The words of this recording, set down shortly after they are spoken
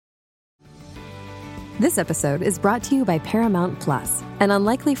This episode is brought to you by Paramount Plus. An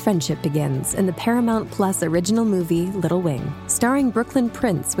unlikely friendship begins in the Paramount Plus original movie Little Wing, starring Brooklyn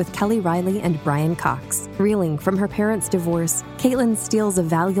Prince with Kelly Riley and Brian Cox. Reeling from her parents' divorce, Caitlin steals a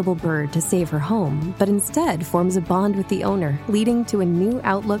valuable bird to save her home, but instead forms a bond with the owner, leading to a new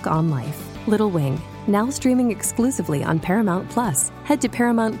outlook on life. Little Wing, now streaming exclusively on Paramount Plus. Head to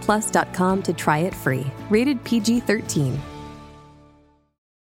ParamountPlus.com to try it free. Rated PG-13.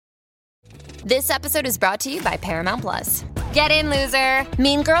 This episode is brought to you by Paramount Plus. Get in, loser!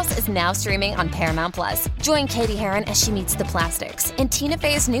 Mean Girls is now streaming on Paramount Plus. Join Katie Heron as she meets the plastics in Tina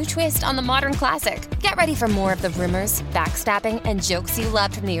Fey's new twist on the modern classic. Get ready for more of the rumors, backstabbing, and jokes you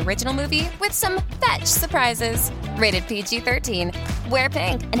loved from the original movie with some fetch surprises. Rated PG-13. Wear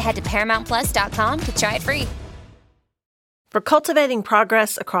pink and head to ParamountPlus.com to try it free. For cultivating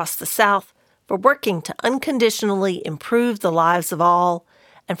progress across the South, for working to unconditionally improve the lives of all,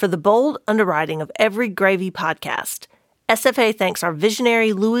 and for the bold underwriting of every Gravy podcast, SFA thanks our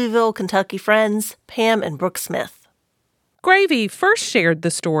visionary Louisville, Kentucky friends, Pam and Brooke Smith. Gravy first shared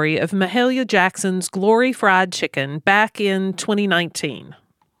the story of Mahalia Jackson's Glori-Fried chicken back in 2019.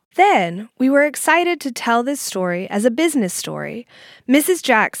 Then, we were excited to tell this story as a business story. Mrs.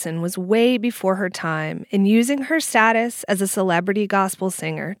 Jackson was way before her time in using her status as a celebrity gospel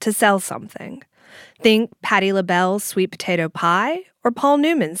singer to sell something. Think Patti LaBelle's sweet potato pie or Paul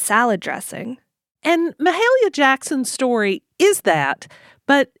Newman's salad dressing. And Mahalia Jackson's story is that,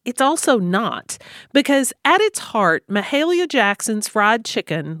 but it's also not, because at its heart, Mahalia Jackson's fried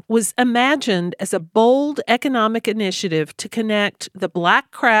chicken was imagined as a bold economic initiative to connect the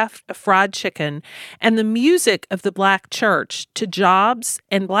Black craft of fried chicken and the music of the Black church to jobs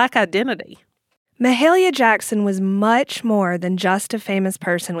and Black identity. Mahalia Jackson was much more than just a famous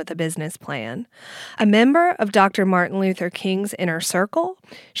person with a business plan. A member of Dr. Martin Luther King's inner circle,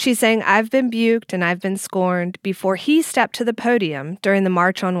 she sang "I've Been Buked and I've Been Scorned" before he stepped to the podium during the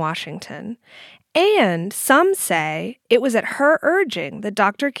March on Washington. And some say it was at her urging that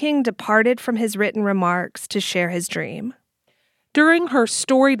Dr. King departed from his written remarks to share his dream. During her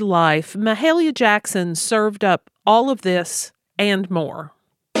storied life, Mahalia Jackson served up all of this and more.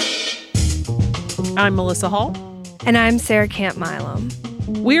 I'm Melissa Hall. And I'm Sarah Camp-Milam.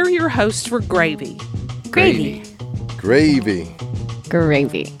 We're your hosts for Gravy. Gravy. Gravy.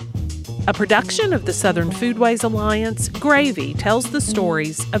 Gravy. A production of the Southern Foodways Alliance, Gravy tells the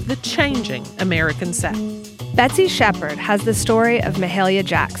stories of the changing American South. Betsy Shepard has the story of Mahalia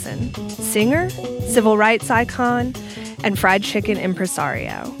Jackson, singer, civil rights icon, and fried chicken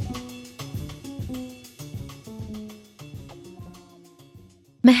impresario.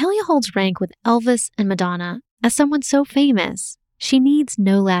 Mahalia holds rank with Elvis and Madonna as someone so famous, she needs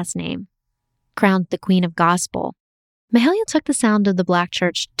no last name. Crowned the Queen of Gospel, Mahalia took the sound of the Black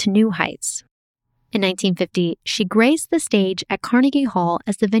church to new heights. In 1950, she graced the stage at Carnegie Hall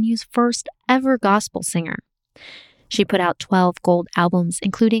as the venue's first ever gospel singer. She put out 12 gold albums,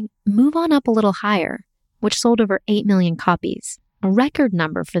 including Move On Up a Little Higher, which sold over 8 million copies, a record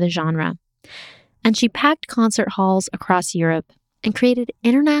number for the genre. And she packed concert halls across Europe and created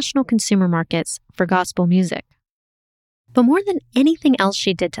international consumer markets for gospel music. But more than anything else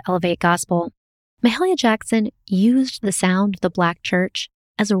she did to elevate gospel, Mahalia Jackson used the sound of the Black church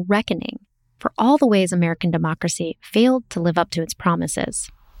as a reckoning for all the ways American democracy failed to live up to its promises.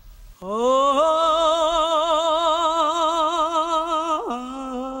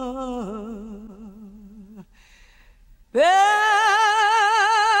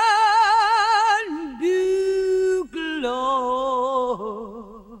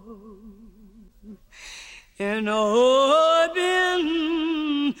 And open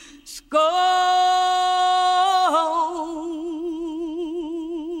scorn.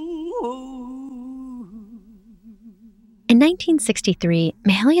 In 1963,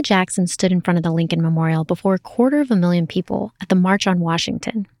 Mahalia Jackson stood in front of the Lincoln Memorial before 250,000 people at the March on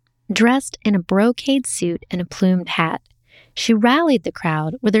Washington. Dressed in a brocade suit and a plumed hat, she rallied the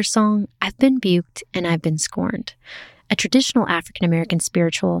crowd with her song, "I've Been Buked and I've Been Scorned," a traditional African-American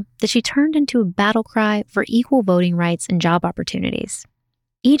spiritual that she turned into a battle cry for equal voting rights and job opportunities.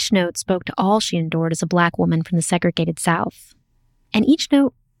 Each note spoke to all she endured as a Black woman from the segregated South. And each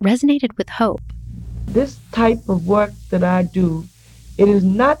note resonated with hope. This type of work that I do, it is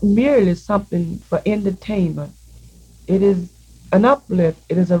not merely something for entertainment. It is an uplift.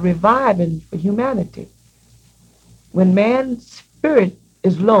 It is a reviving for humanity. When man's spirit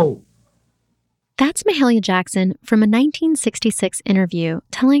is low, That's Mahalia Jackson from a 1966 interview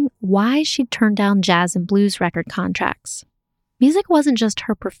telling why she'd turned down jazz and blues record contracts. Music wasn't just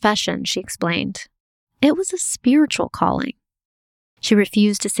her profession, she explained. It was a spiritual calling. She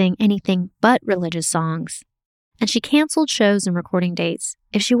refused to sing anything but religious songs, and she canceled shows and recording dates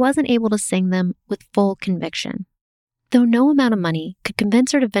if she wasn't able to sing them with full conviction. Though no amount of money could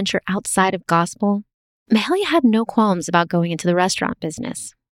convince her to venture outside of gospel, Mahalia had no qualms about going into the restaurant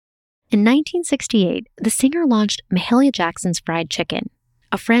business. In 1968, the singer launched Mahalia Jackson's Fried Chicken,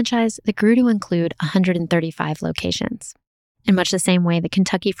 a franchise that grew to include 135 locations. In much the same way that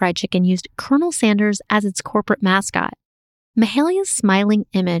Kentucky Fried Chicken used Colonel Sanders as its corporate mascot, Mahalia's smiling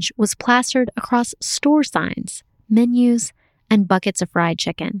image was plastered across store signs, menus, and buckets of fried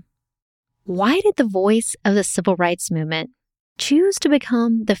chicken. Why did the voice of the civil rights movement choose to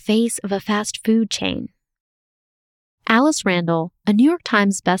become the face of a fast food chain? Alice Randall, a New York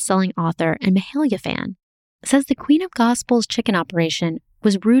Times bestselling author and Mahalia fan, says the Queen of Gospel's chicken operation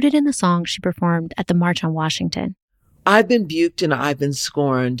was rooted in the song she performed at the March on Washington. I've been buked and I've been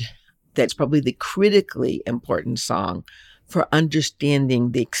scorned. That's probably the critically important song for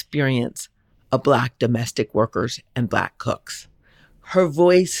understanding the experience of Black domestic workers and Black cooks. Her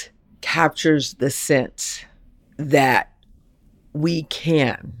voice captures the sense that we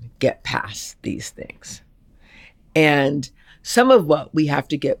can get past these things. And some of what we have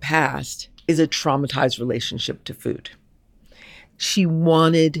to get past is a traumatized relationship to food. She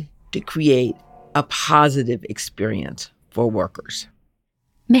wanted to create a positive experience for workers.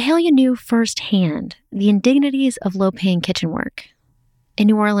 Mahalia knew firsthand the indignities of low-paying kitchen work. In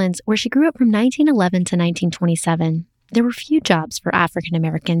New Orleans, where she grew up from 1911 to 1927, there were few jobs for African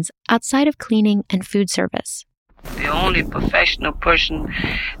Americans outside of cleaning and food service. The only professional person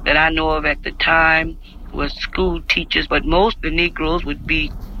that I know of at the time was school teachers, but most of the Negroes would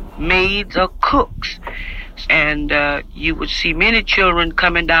be maids or cooks. And you would see many children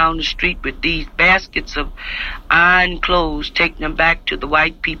coming down the street with these baskets of iron clothes, taking them back to the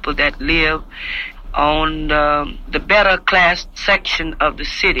white people that live on the better class section of the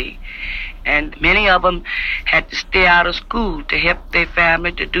city. And many of them had to stay out of school to help their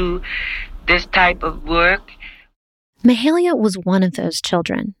family to do this type of work. Mahalia was one of those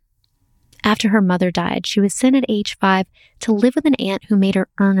children. After her mother died, she was sent at age 5 to live with an aunt who made her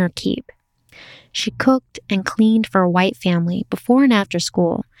earn her keep. She cooked and cleaned for a white family before and after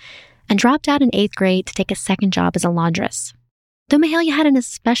school, and dropped out in 8th grade to take a second job as a laundress. Though Mahalia had an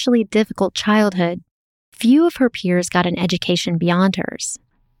especially difficult childhood, few of her peers got an education beyond hers.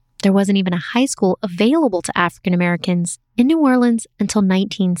 There wasn't even a high school available to African Americans in New Orleans until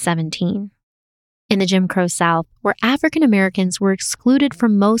 1917. In the Jim Crow South, where African Americans were excluded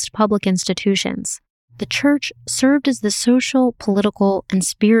from most public institutions, the church served as the social, political, and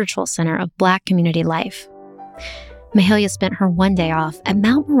spiritual center of Black community life. Mahalia spent her one day off at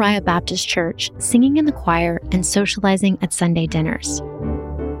Mount Moriah Baptist Church, singing in the choir and socializing at Sunday dinners.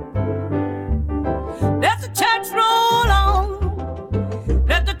 Let the church roll on.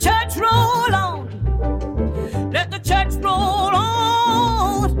 Let the church roll on. Let the church roll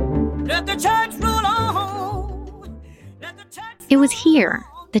on. Let the church roll on. Let the church It was here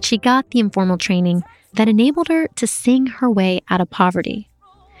that she got the informal training that enabled her to sing her way out of poverty.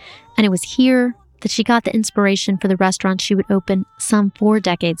 And it was here that she got the inspiration for the restaurant she would open some 4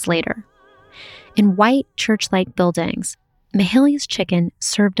 decades later. In white church-like buildings, Mahalia's Chicken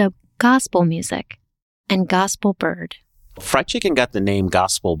served up gospel music and gospel bird. Fried chicken got the name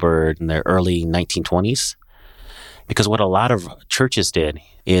gospel bird in the early 1920s because what a lot of churches did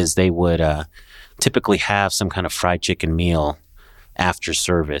is they would typically have some kind of fried chicken meal after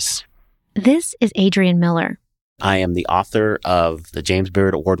service. This is Adrian Miller. I am the author of the James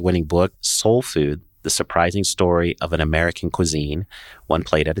Beard Award-winning book, Soul Food, The Surprising Story of an American Cuisine, One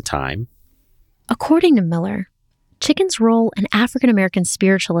Plate at a Time. According to Miller, chicken's role in African American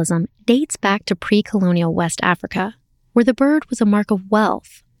spiritualism dates back to pre-colonial West Africa, where the bird was a mark of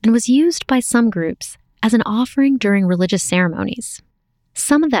wealth and was used by some groups as an offering during religious ceremonies.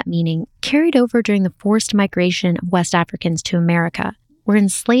 Some of that meaning carried over during the forced migration of West Africans to America, where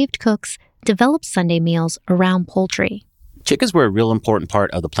enslaved cooks developed Sunday meals around poultry. Chickens were a real important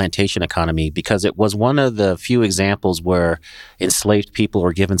part of the plantation economy because it was one of the few examples where enslaved people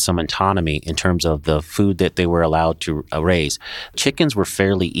were given some autonomy in terms of the food that they were allowed to raise. Chickens were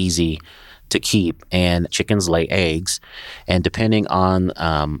fairly easy to keep, and chickens lay eggs. And depending on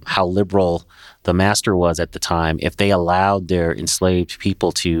how liberal the master was at the time, if they allowed their enslaved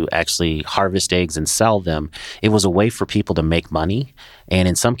people to actually harvest eggs and sell them, it was a way for people to make money. And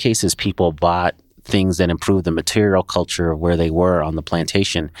in some cases, people bought things that improved the material culture of where they were on the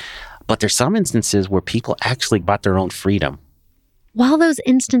plantation. But there's some instances where people actually bought their own freedom. While those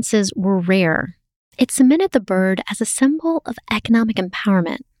instances were rare, it cemented the bird as a symbol of economic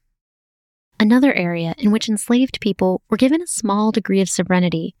empowerment. Another area in which enslaved people were given a small degree of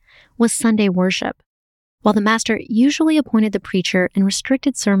sovereignty was Sunday worship. While the master usually appointed the preacher and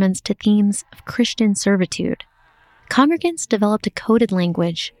restricted sermons to themes of Christian servitude, congregants developed a coded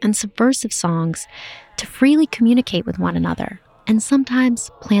language and subversive songs to freely communicate with one another and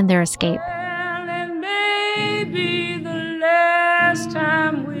sometimes plan their escape. Well, it may be the last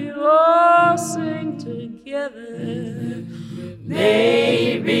time we'll all sing together.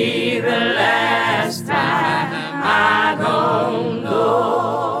 Maybe the last time, I don't know.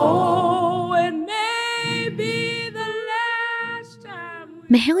 Oh, it may be the last time.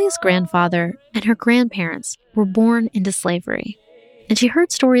 Mahalia's grandfather and her grandparents were born into slavery, and she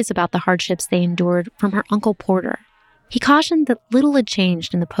heard stories about the hardships they endured from her Uncle Porter. He cautioned that little had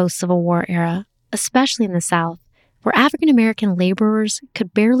changed in the post-Civil War era, especially in the South, where African-American laborers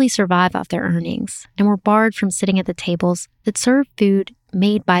could barely survive off their earnings and were barred from sitting at the tables that served food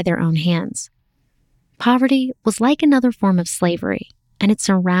made by their own hands. Poverty was like another form of slavery, and it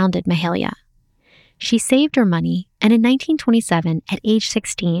surrounded Mahalia. She saved her money and in 1927, at age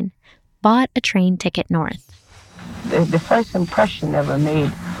 16, bought a train ticket north. The first impression ever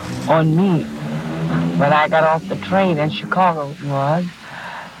made on me when I got off the train in Chicago was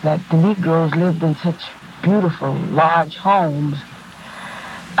that the Negroes lived in such beautiful, large homes.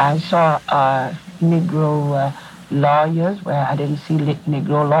 I saw Negro lawyers where I didn't see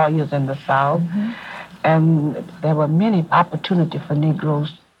Negro lawyers in the South. Mm-hmm. And there were many opportunities for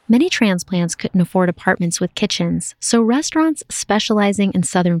Negroes. Many transplants couldn't afford apartments with kitchens, so restaurants specializing in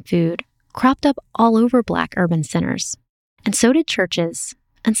Southern food cropped up all over Black urban centers. And so did churches,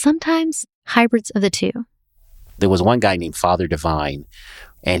 and sometimes hybrids of the two. There was one guy named Father Divine,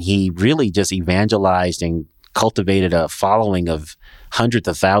 and he really just evangelized and cultivated a following of hundreds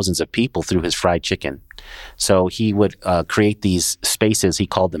of thousands of people through his fried chicken. So he would create these spaces, he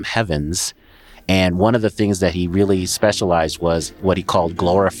called them heavens. And one of the things that he really specialized was what he called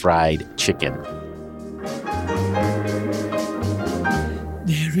Glori-Fried chicken.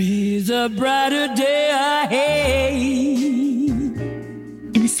 There is a brighter day ahead.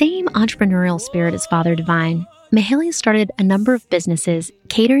 In the same entrepreneurial spirit as Father Divine, Mahalia started a number of businesses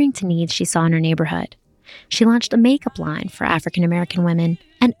catering to needs she saw in her neighborhood. She launched a makeup line for African-American women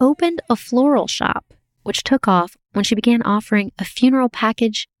and opened a floral shop, which took off when she began offering a funeral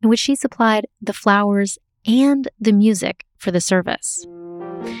package in which she supplied the flowers and the music for the service.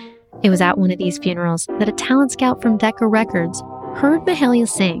 It was at one of these funerals that a talent scout from Decca Records heard Mahalia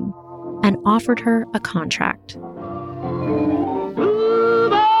sing and offered her a contract.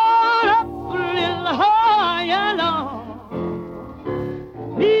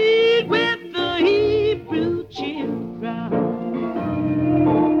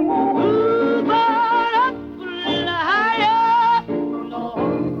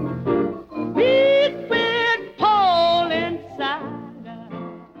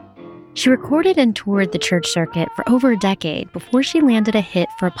 She recorded and toured the church circuit for over a decade before she landed a hit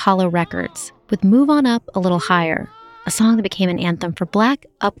for Apollo Records with Move On Up a Little Higher, a song that became an anthem for Black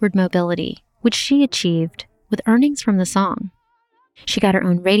upward mobility, which she achieved with earnings from the song. She got her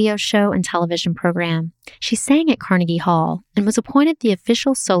own radio show and television program. She sang at Carnegie Hall and was appointed the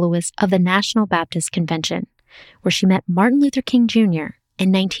official soloist of the National Baptist Convention, where she met Martin Luther King Jr. in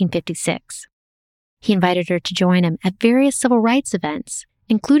 1956. He invited her to join him at various civil rights events,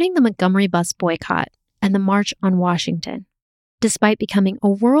 including the Montgomery bus boycott and the March on Washington. Despite becoming a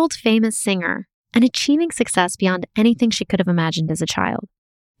world-famous singer and achieving success beyond anything she could have imagined as a child,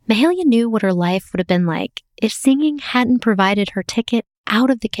 Mahalia knew what her life would have been like if singing hadn't provided her ticket out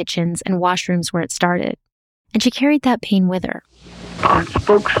of the kitchens and washrooms where it started, and she carried that pain with her. I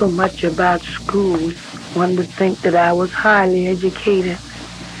spoke so much about schools. One would think that I was highly educated.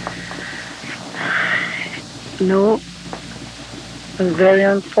 No, I was very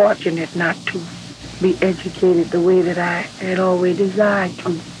unfortunate not to be educated the way that I had always desired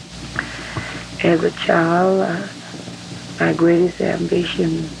to. As a child, my greatest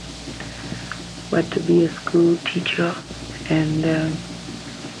ambition was to be a school teacher, and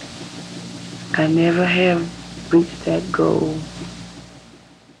I never have reached that goal.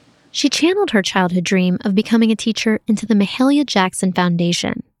 She channeled her childhood dream of becoming a teacher into the Mahalia Jackson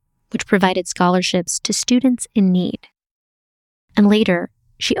Foundation, which provided scholarships to students in need. And later,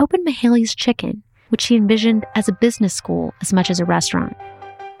 she opened Mahalia's Chicken, which she envisioned as a business school as much as a restaurant.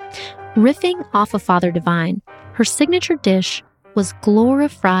 Riffing off of Father Divine, her signature dish was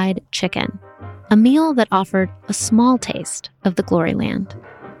Glori-Fried chicken, a meal that offered a small taste of the glory land.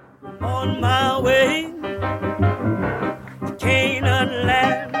 On my way to Canaan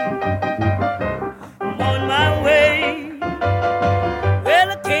land. I'm on my way,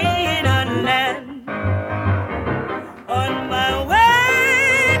 well, to Canaan land.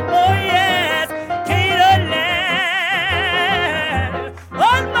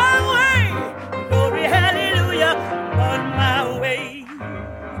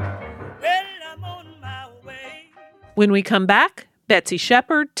 When we come back, Betsy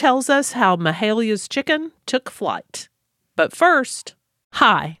Shepard tells us how Mahalia's chicken took flight. But first,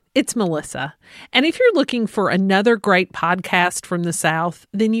 hi, it's Melissa. And if you're looking for another great podcast from the South,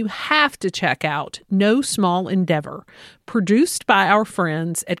 then you have to check out No Small Endeavor, produced by our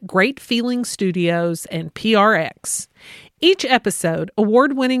friends at Great Feeling Studios and PRX. Each episode,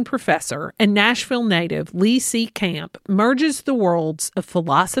 award-winning professor and Nashville native Lee C. Camp merges the worlds of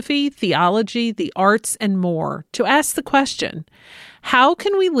philosophy, theology, the arts, and more to ask the question, how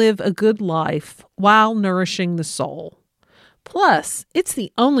can we live a good life while nourishing the soul? Plus, it's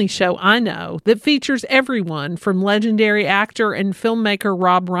the only show I know that features everyone from legendary actor and filmmaker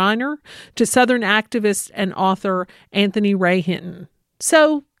Rob Reiner to Southern activist and author Anthony Ray Hinton.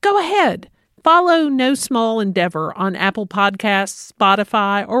 So go ahead. Follow No Small Endeavor on Apple Podcasts,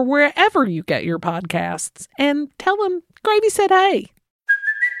 Spotify, or wherever you get your podcasts, and tell them Gravy said hey.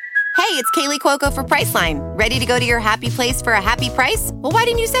 Hey, it's Kaylee Cuoco for Priceline. Ready to go to your happy place for a happy price? Well, why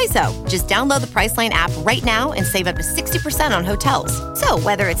didn't you say so? Just download the Priceline app right now and save up to 60% on hotels. So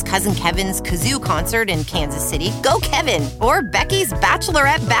whether it's Cousin Kevin's Kazoo Concert in Kansas City, go Kevin, or Becky's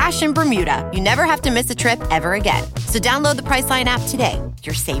Bachelorette Bash in Bermuda, you never have to miss a trip ever again. So download the Priceline app today.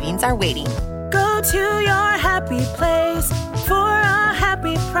 Your savings are waiting. Go to your happy place for a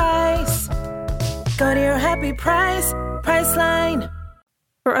happy price. Go to your happy price, Priceline.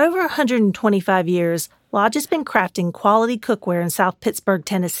 For over 125 years, Lodge has been crafting quality cookware in South Pittsburgh,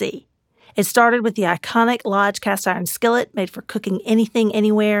 Tennessee. It started with the iconic Lodge cast iron skillet made for cooking anything,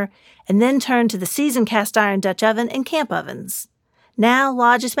 anywhere, and then turned to the seasoned cast iron Dutch oven and camp ovens. Now,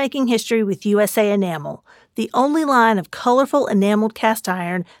 Lodge is making history with USA Enamel, the only line of colorful enameled cast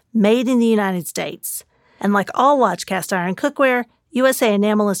iron made in the United States. And like all Lodge cast iron cookware, USA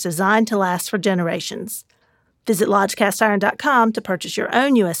Enamel is designed to last for generations. Visit LodgeCastIron.com to purchase your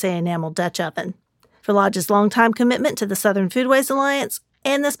own USA Enamel Dutch oven. For Lodge's longtime commitment to the Southern Foodways Alliance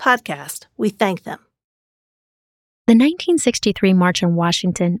and this podcast, we thank them. The 1963 March on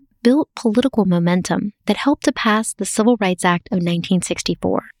Washington built political momentum that helped to pass the Civil Rights Act of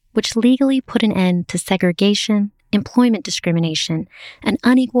 1964, which legally put an end to segregation, employment discrimination, and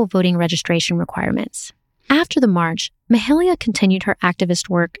unequal voting registration requirements. After the march, Mahalia continued her activist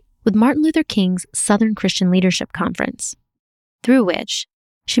work with Martin Luther King's Southern Christian Leadership Conference, through which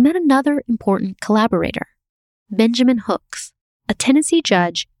she met another important collaborator, Benjamin Hooks, a Tennessee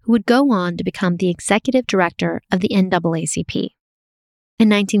judge who would go on to become the executive director of the NAACP. In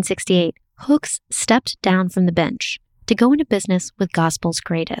 1968, Hooks stepped down from the bench to go into business with Gospel's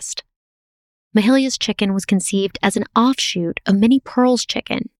Greatest. Mahalia's Chicken was conceived as an offshoot of Minnie Pearl's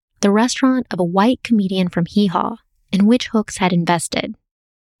Chicken, the restaurant of a white comedian from Hee Haw, in which Hooks had invested.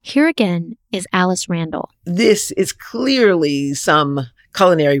 Here again is Alice Randall. This is clearly some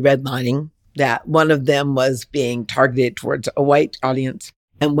culinary redlining, that one of them was being targeted towards a white audience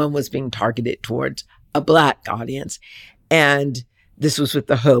and one was being targeted towards a Black audience. And this was with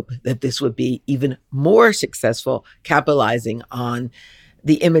the hope that this would be even more successful, capitalizing on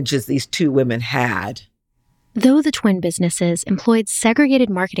the images these two women had. Though the twin businesses employed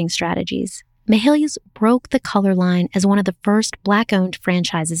segregated marketing strategies, Mahalia's broke the color line as one of the first Black-owned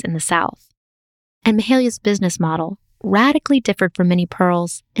franchises in the South. And Mahalia's business model radically differed from Minnie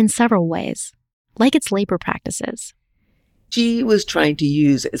Pearl's in several ways, like its labor practices. She was trying to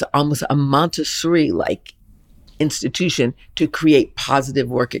use as almost a Montessori-like institution to create positive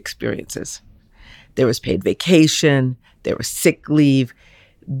work experiences. There was paid vacation, there was sick leave,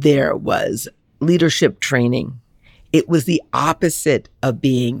 there was leadership training. It was the opposite of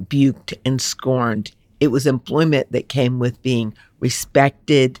being buked and scorned. It was employment that came with being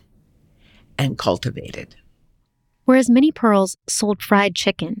respected and cultivated. Whereas Minnie Pearl's sold fried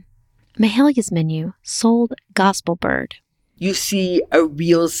chicken, Mahalia's menu sold gospel bird. You see a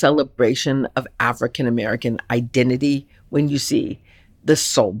real celebration of African American identity when you see the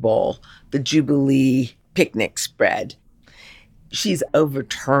Soul Bowl, the Jubilee picnic spread. She's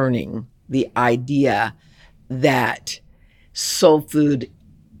overturning the idea that soul food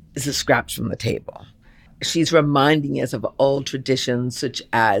is the scraps from the table. She's reminding us of old traditions such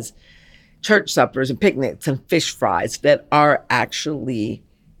as church suppers and picnics and fish fries that are actually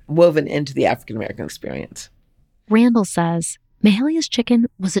woven into the African American experience. Randall says Mahalia's Chicken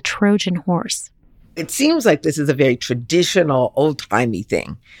was a Trojan horse. It seems like this is a very traditional, old-timey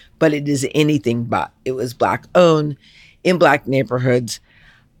thing, but it is anything but. It was Black-owned, in Black neighborhoods.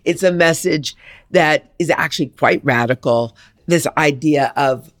 It's a message that is actually quite radical, this idea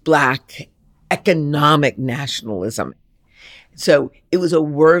of Black economic nationalism. So it was a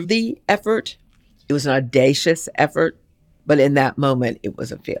worthy effort. It was an audacious effort, but in that moment, it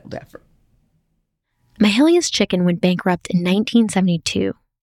was a failed effort. Mahalia's Chicken went bankrupt in 1972,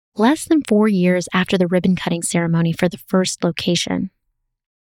 less than 4 years after the ribbon-cutting ceremony for the first location.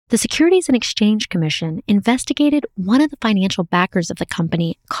 The Securities and Exchange Commission investigated one of the financial backers of the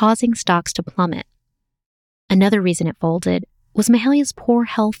company, causing stocks to plummet. Another reason it folded was Mahalia's poor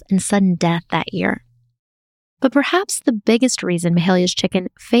health and sudden death that year. But perhaps the biggest reason Mahalia's Chicken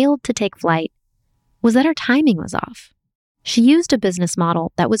failed to take flight was that her timing was off. She used a business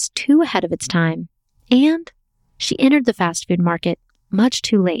model that was too ahead of its time, and she entered the fast food market much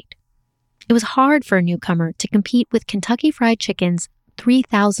too late. It was hard for a newcomer to compete with Kentucky Fried Chicken's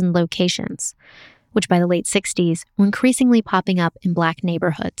 3,000 locations, which by the late 60s were increasingly popping up in Black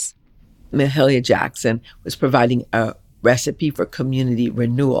neighborhoods. Mahalia Jackson was providing a recipe for community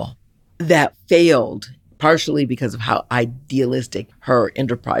renewal that failed partially because of how idealistic her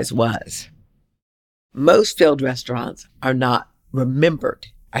enterprise was. Most failed restaurants are not remembered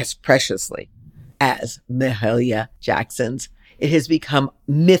as preciously as Mahalia Jackson's. It has become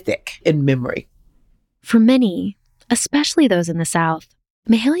mythic in memory. For many, especially those in the South,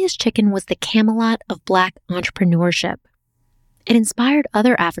 Mahalia's Chicken was the Camelot of Black entrepreneurship. It inspired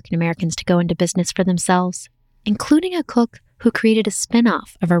other African Americans to go into business for themselves, including a cook who created a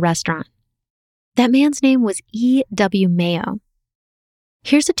spin-off of her restaurant. That man's name was E.W. Mayo.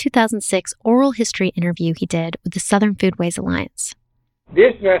 Here's a 2006 oral history interview he did with the Southern Foodways Alliance.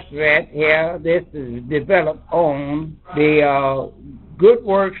 This restaurant here, this is developed on the good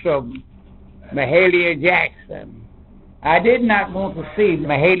works of Mahalia Jackson. I did not want to see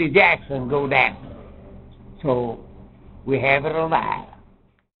Mahalia Jackson go down, so we have it alive.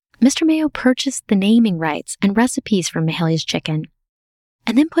 Mr. Mayo purchased the naming rights and recipes for Mahalia's Chicken,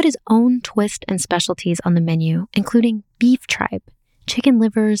 and then put his own twist and specialties on the menu, including beef tripe, chicken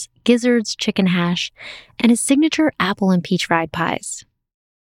livers, gizzards, chicken hash, and his signature apple and peach fried pies.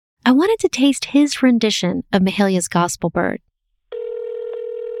 I wanted to taste his rendition of Mahalia's Gospel Bird.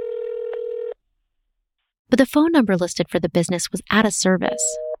 But the phone number listed for the business was out of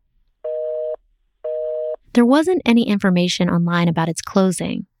service. There wasn't any information online about its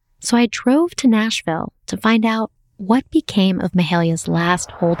closing, so I drove to Nashville to find out what became of Mahalia's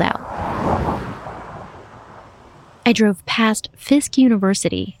last holdout. I drove past Fisk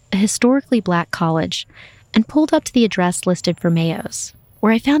University, a historically Black college, and pulled up to the address listed for Mayo's,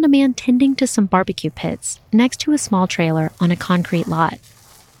 where I found a man tending to some barbecue pits next to a small trailer on a concrete lot.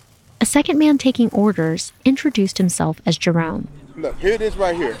 A second man taking orders introduced himself as Jerome. Look, here it is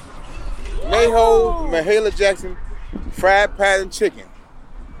right here. Mahalia Jackson, fried pies and chicken.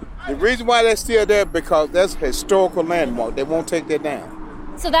 The reason why that's still there because that's a historical landmark. They won't take that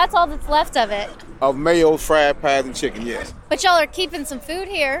down. So that's all that's left of it? Of Mayo's fried pies and chicken, yes. But y'all are keeping some food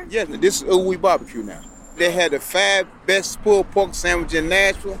here. Yes, this is Uwe Barbecue now. They had the 5 best pulled pork sandwich in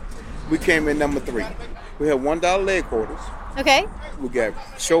Nashville. We came in number 3. We have $1 leg quarters. Okay. We got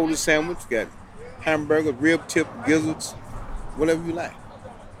shoulder sandwich, got hamburger, rib tip, gizzards, whatever you like.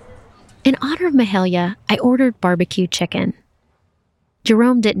 In honor of Mahalia, I ordered barbecue chicken.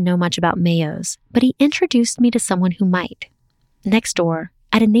 Jerome didn't know much about Mayo's, but he introduced me to someone who might. Next door,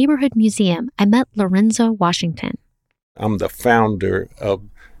 at a neighborhood museum, I met Lorenzo Washington. I'm the founder of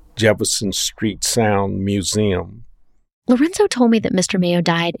Jefferson Street Sound Museum. Lorenzo told me that Mr. Mayo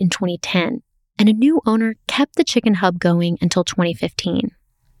died in 2010, and a new owner kept the chicken hub going until 2015,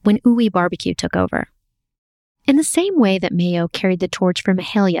 when Uwe Barbecue took over. In the same way that Mayo carried the torch for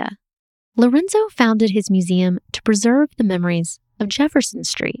Mahalia, Lorenzo founded his museum to preserve the memories of Jefferson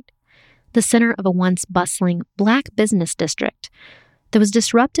Street, the center of a once bustling Black business district that was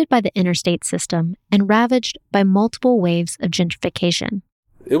disrupted by the interstate system and ravaged by multiple waves of gentrification.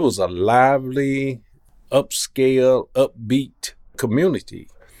 It was a lively, upscale, upbeat community.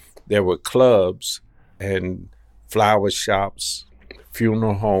 There were clubs and flower shops,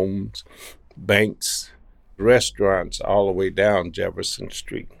 funeral homes, banks, restaurants all the way down Jefferson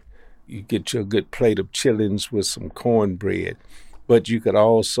Street. You get your good plate of chillings with some cornbread, but you could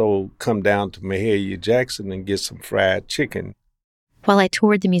also come down to Mahalia Jackson and get some fried chicken. While I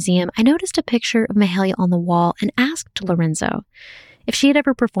toured the museum, I noticed a picture of Mahalia on the wall and asked Lorenzo if she had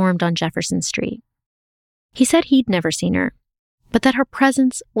ever performed on Jefferson Street. He said he'd never seen her, but that her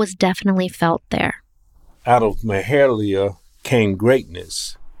presence was definitely felt there. Out of Mahalia came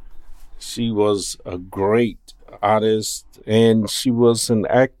greatness. She was a great artist and she was an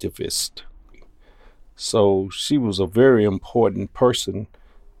activist. So she was a very important person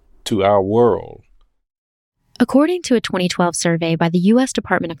to our world. According to a 2012 survey by the U.S.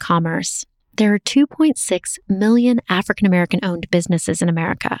 Department of Commerce, there are 2.6 million African-American owned businesses in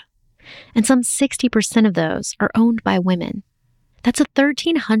America, and some 60% of those are owned by women. That's a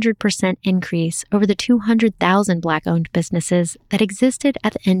 1,300% increase over the 200,000 Black-owned businesses that existed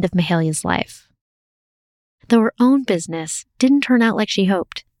at the end of Mahalia's life. Though her own business didn't turn out like she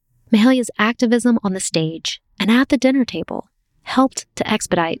hoped, Mahalia's activism on the stage and at the dinner table helped to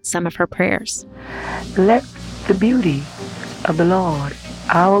expedite some of her prayers. Let the beauty of the Lord,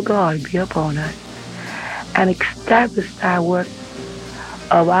 our God, be upon us, and establish thy work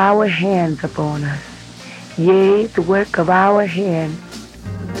of our hands upon us. Yea, the work of our hands.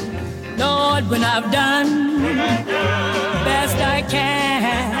 Lord, when I've done best I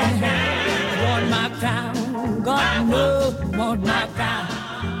can, want my crown, God knows, want my crown.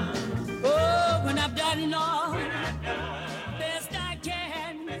 Oh, when I've done all best I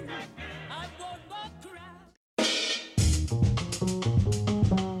can, I want my crown.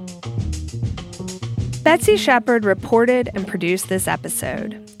 Betsy Shepard reported and produced this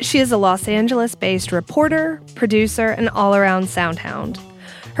episode. She is a Los Angeles-based reporter, producer, and all-around soundhound.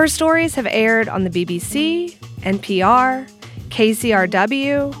 Her stories have aired on the BBC, NPR,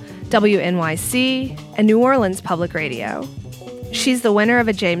 KCRW, WNYC, and New Orleans Public Radio. She's the winner of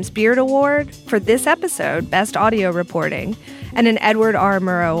a James Beard Award for this episode, Best Audio Reporting, and an Edward R.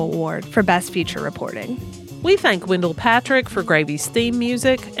 Murrow Award for Best Feature Reporting. We thank Wendell Patrick for Gravy's theme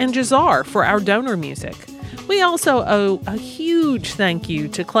music and Jazar for our donor music. We also owe a huge thank you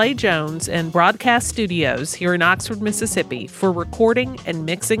to Clay Jones and Broadcast Studios here in Oxford, Mississippi for recording and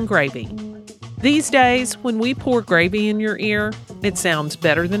mixing Gravy. These days, when we pour gravy in your ear, it sounds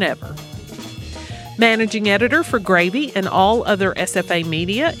better than ever. Managing editor for Gravy and all other SFA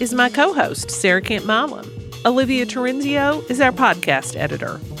media is my co-host, Sarah Kent Milam. Olivia Terenzio is our podcast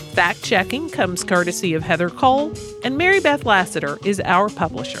editor. Fact-checking comes courtesy of Heather Cole, and Mary Beth Lassiter is our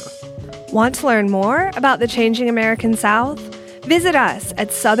publisher. Want to learn more about the changing American South? Visit us at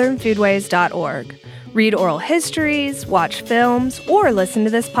southernfoodways.org. Read oral histories, watch films, or listen to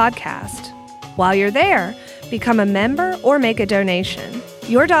this podcast. While you're there, become a member or make a donation.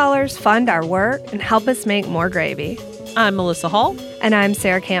 Your dollars fund our work and help us make more gravy. I'm Melissa Hall. And I'm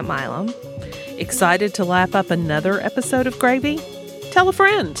Sarah Camp Milam. Excited to lap up another episode of Gravy? Tell a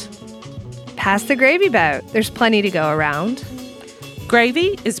friend. Pass the gravy boat. There's plenty to go around.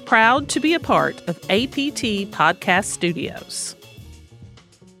 Gravy is proud to be a part of APT Podcast Studios.